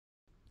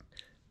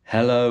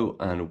Hello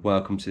and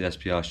welcome to the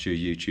SPR Stew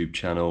YouTube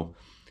channel.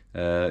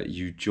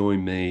 You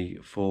join me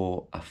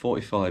for a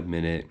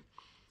 45-minute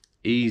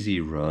easy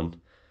run.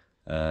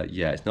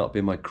 Yeah, it's not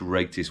been my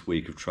greatest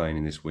week of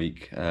training this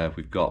week.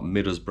 We've got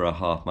Middlesbrough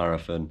half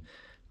marathon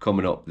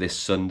coming up this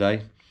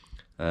Sunday.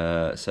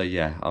 So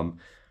yeah, I'm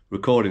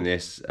recording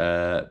this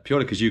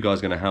purely because you guys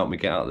are going to help me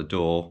get out the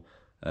door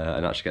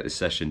and actually get this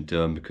session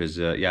done because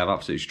yeah, I've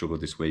absolutely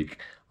struggled this week.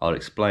 I'll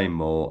explain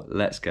more.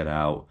 Let's get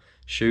out.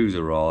 Shoes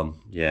are on.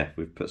 Yeah,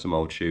 we've put some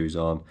old shoes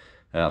on.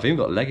 I've even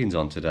got leggings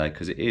on today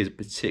because it is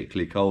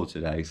particularly cold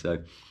today. So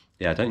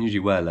yeah, I don't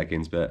usually wear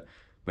leggings, but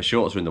my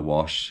shorts are in the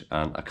wash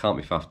and I can't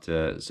be faffed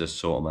to just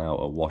sort them out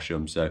or wash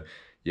them. So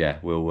yeah,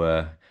 we'll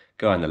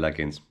go in the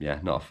leggings. Yeah,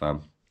 not a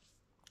fan.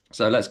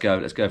 So let's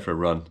go for a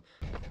run.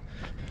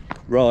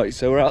 Right,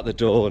 so we're out the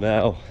door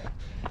now.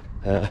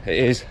 It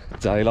is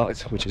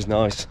daylight, which is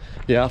nice.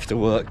 Yeah, after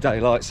work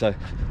daylight, so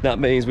that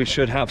means we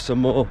should have some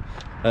more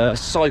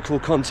cycle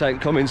content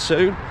coming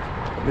soon.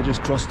 Let me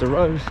just cross the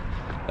road.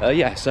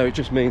 Yeah, so it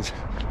just means,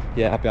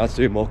 yeah, I'll be able to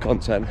do more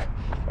content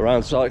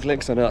around cycling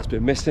because I know that's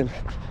been missing.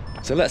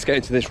 So let's get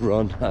into this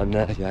run and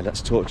yeah,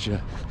 let's talk to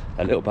you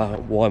a little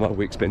about why my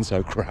week's been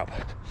so crap.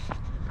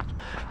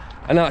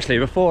 And actually,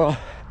 before I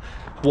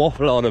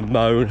waffle on and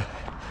moan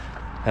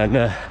and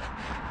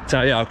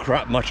tell you how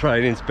crap my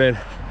training's been,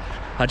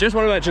 I just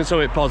want to mention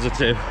something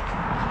positive.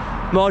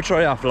 My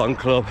triathlon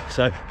club,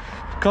 so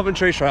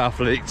Coventry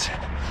triathletes,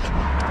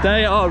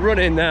 they are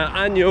running their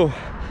annual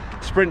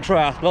sprint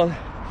triathlon.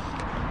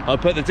 I'll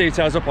put the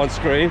details up on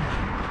screen.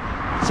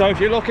 So if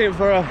you're looking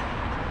for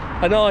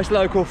a nice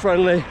local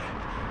friendly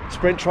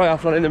sprint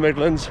triathlon in the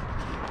Midlands,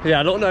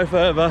 yeah, look no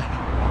further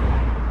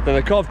than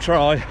the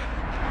Coventry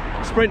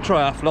sprint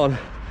triathlon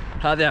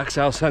at the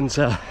Axel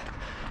Centre.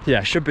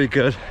 Yeah, should be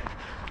good.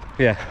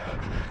 Yeah,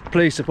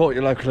 please support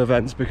your local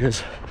events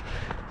because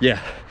yeah,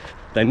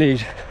 they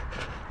need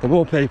the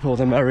more people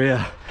the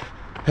merrier,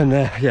 and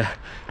yeah,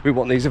 we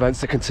want these events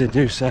to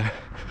continue. So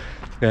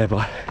yeah,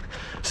 by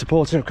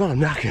supporting them, God, I'm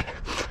knackered,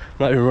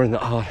 not even running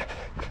that hard,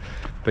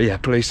 but yeah,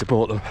 please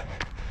support them.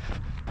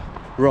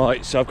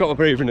 Right, so I've got my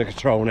breathing under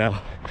control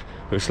now.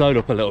 We've slowed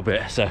up a little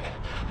bit, so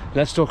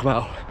let's talk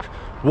about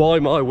why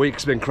my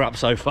week's been crap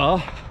so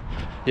far.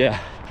 Yeah,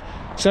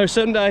 so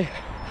Sunday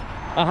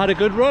I had a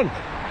good run.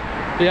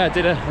 Yeah, I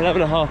did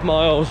 11.5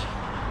 miles,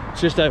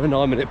 just over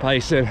 9-minute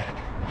pacing.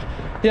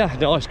 Yeah,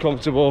 nice,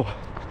 comfortable.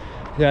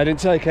 Yeah, I didn't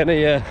take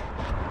any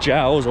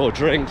gels or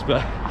drinks,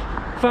 but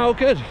felt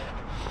good.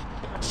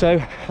 So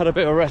had a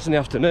bit of a rest in the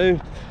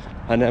afternoon,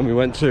 and then we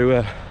went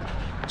to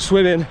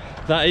swimming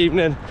that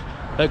evening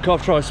at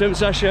Coventry swim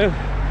session,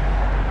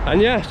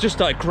 and yeah, just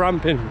started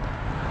cramping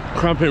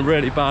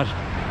really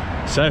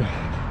bad. So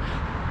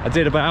I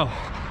did about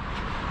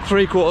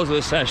 3/4 of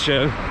the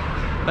session,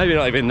 maybe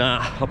not even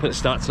that, I'll put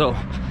the stats up,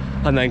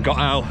 and then got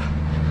out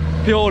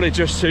purely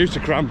just due to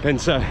cramping.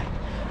 So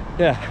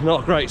yeah,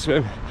 not a great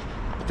swim.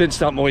 Didn't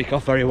start my week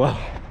off very well.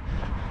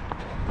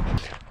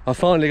 I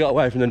finally got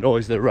away from the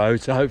noise of the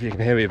road, so hopefully you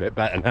can hear me a bit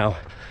better now.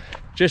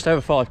 Just over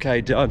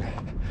 5k done,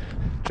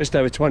 just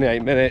over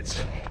 28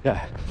 minutes.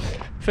 Yeah,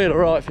 feel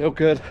alright, feel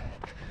good.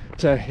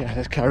 So yeah,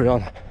 let's carry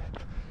on.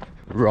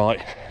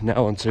 Right,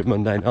 now on to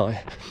Monday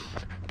night.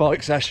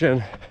 Bike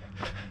session,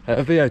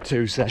 a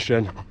VO2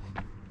 session.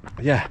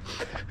 Yeah,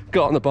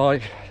 got on the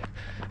bike,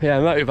 yeah,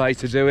 motivated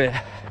to do it.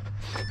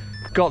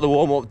 Got the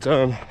warm-up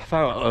done,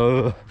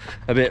 found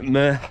a bit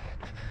meh.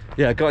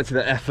 Yeah, got into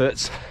the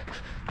efforts,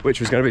 which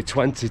was going to be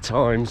 20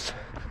 times,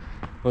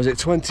 was it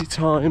 20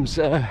 times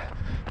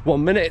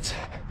 1 minute,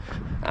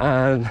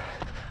 and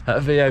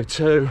at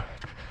VO2,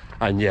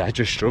 and yeah, I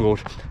just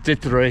struggled.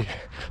 Did 3,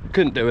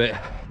 couldn't do it,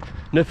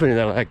 nothing in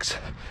the legs,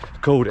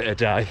 called it a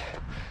day.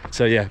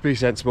 So yeah, be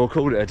sensible,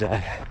 called it a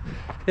day.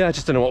 Yeah, I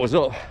just don't know what was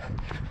up.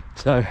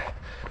 So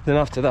then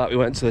after that we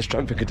went to the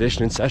strength and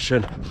conditioning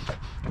session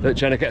that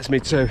Jenna gets me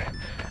to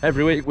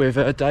every week with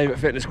Dave at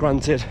Fitness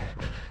Granted.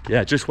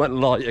 Yeah, just went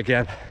light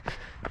again,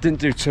 didn't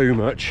do too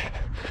much,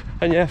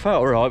 and yeah,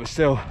 felt alright, but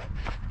still,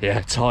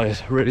 yeah, tired,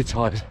 really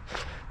tired.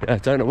 Yeah,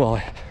 don't know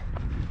why.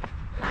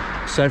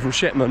 So from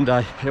shit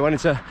Monday, it went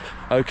into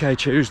okay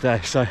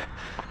Tuesday. So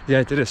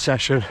yeah, did a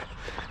session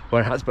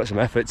where I had to put some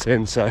efforts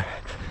in. So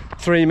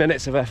 3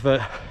 minutes of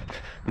effort,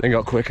 then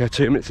got quicker,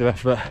 2 minutes of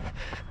effort,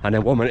 and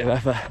then 1 minute of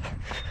effort,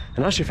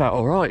 and actually felt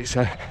alright.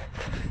 So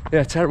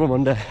yeah, terrible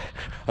Monday,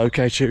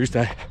 okay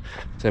Tuesday.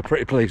 So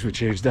pretty pleased with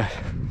Tuesday,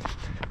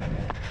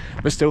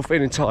 but still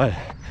feeling tired,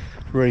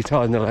 really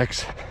tired in the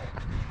legs.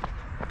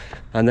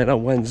 And then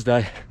on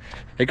Wednesday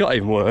it got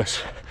even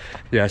worse.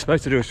 Yeah, I was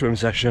supposed to do a swim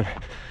session,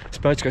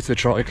 supposed to go to the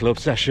tri club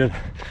session.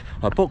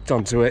 I booked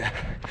onto it,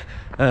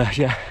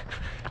 yeah,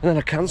 and then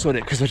I cancelled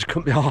it because I just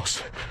couldn't be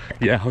arsed.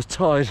 Yeah, I was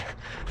tired,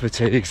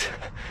 fatigued,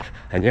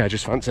 and yeah, I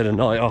just fancied a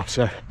night off.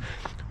 So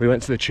we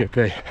went to the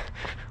chippy,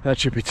 had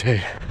chippy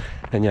tea,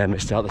 and yeah,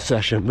 missed out the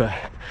session. But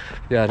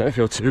yeah, I don't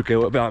feel too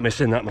guilty about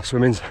missing that. My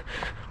swimming's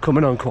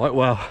coming on quite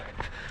well.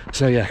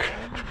 So yeah,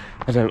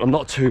 I'm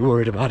not too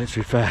worried about it, to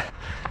be fair.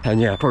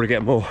 And yeah, I'll probably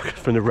get more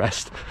from the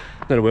rest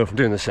than I will from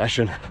doing the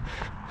session.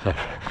 So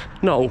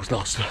not all's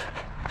lost.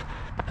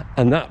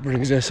 And that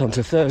brings us on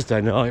to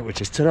Thursday night,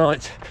 which is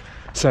tonight.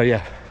 So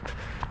yeah,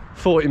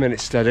 40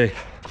 minutes steady,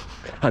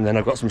 and then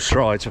I've got some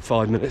strides for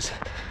 5 minutes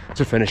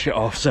to finish it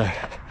off. So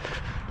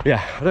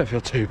yeah, I don't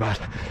feel too bad,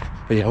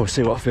 but yeah, we'll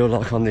see what I feel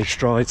like on these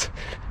strides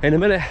in a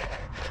minute.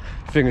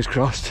 Fingers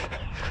crossed.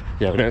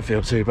 Yeah, we don't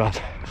feel too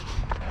bad.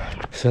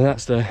 So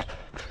that's the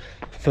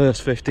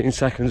first 15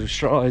 seconds of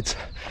strides,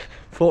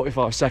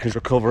 45 seconds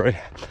recovery,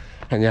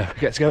 and yeah, we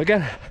get to go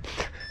again.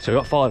 So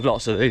we've got 5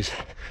 lots of these.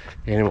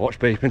 You can watch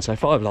beeping, so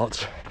 5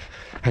 lots,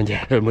 and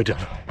yeah, then we're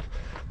done.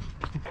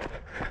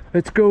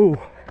 Let's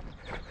go.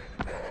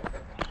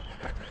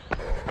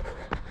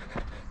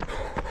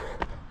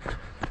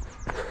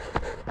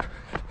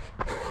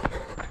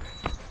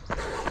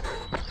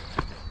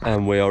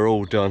 And we are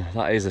all done.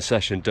 That is a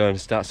session done.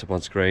 Stats up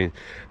on screen.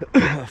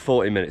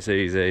 40 minutes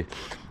easy,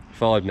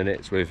 5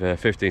 minutes with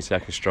 15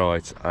 second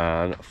strides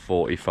and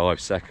 45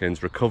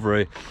 seconds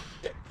recovery.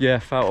 Yeah,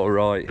 felt all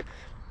right.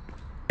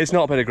 It's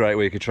not been a great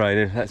week of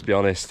training, let's be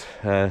honest,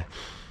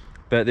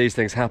 but these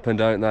things happen,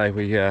 don't they?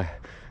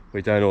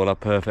 We don't all have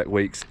perfect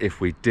weeks.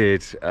 If we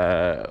did,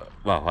 well,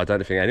 I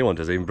don't think anyone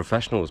does. Even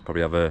professionals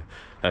probably have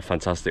a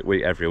fantastic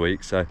week every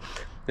week. So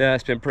yeah,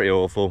 it's been pretty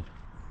awful.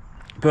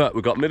 But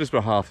we've got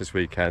Middlesbrough half this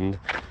weekend,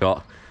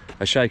 got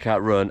a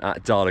shakeout run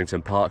at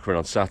Darlington Park run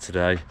on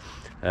Saturday.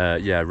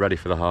 Yeah, ready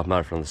for the half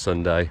marathon on the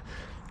Sunday.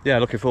 Yeah,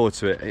 looking forward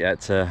to it.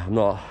 Yet I'm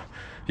not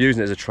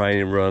using it as a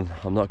training run.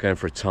 I'm not going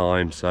for a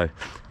time, so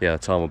yeah, the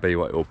time will be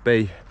what it will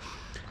be.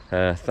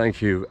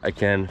 Thank you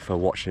again for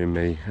watching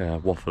me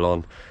waffle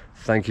on.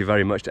 Thank you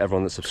very much to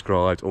everyone that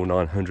subscribed, all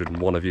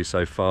 901 of you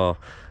so far.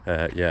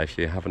 Yeah, if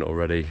you haven't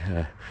already,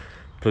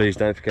 please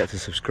don't forget to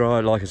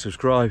subscribe, like and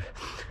subscribe.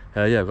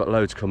 Yeah, we've got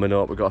loads coming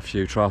up. We've got a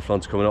few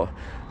triathlons coming up.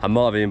 I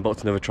might have even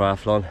booked another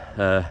triathlon,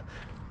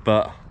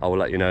 but I will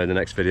let you know in the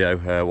next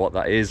video what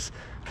that is,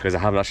 because I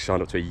haven't actually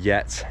signed up to it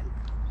yet.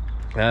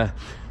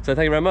 So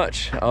thank you very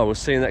much. I will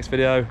see you in the next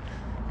video.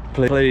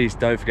 Please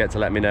don't forget to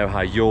let me know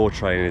how your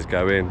training is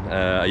going.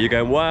 Are you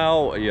going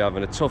well? Are you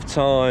having a tough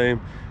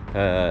time?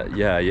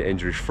 Yeah, you're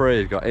injury free,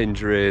 you've got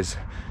injuries.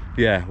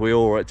 Yeah, we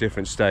all are at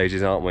different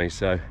stages, aren't we?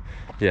 So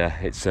yeah,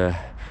 it's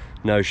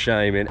no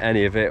shame in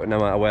any of it, no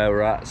matter where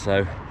we're at.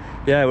 So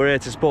yeah, we're here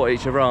to support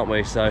each other, aren't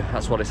we? So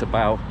that's what it's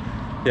about.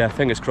 Yeah,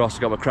 fingers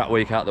crossed, got my crap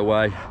week out of the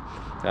way,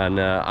 and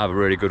have a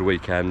really good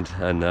weekend,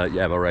 and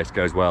yeah, my race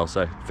goes well.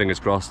 So fingers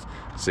crossed.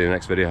 See you in the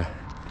next video.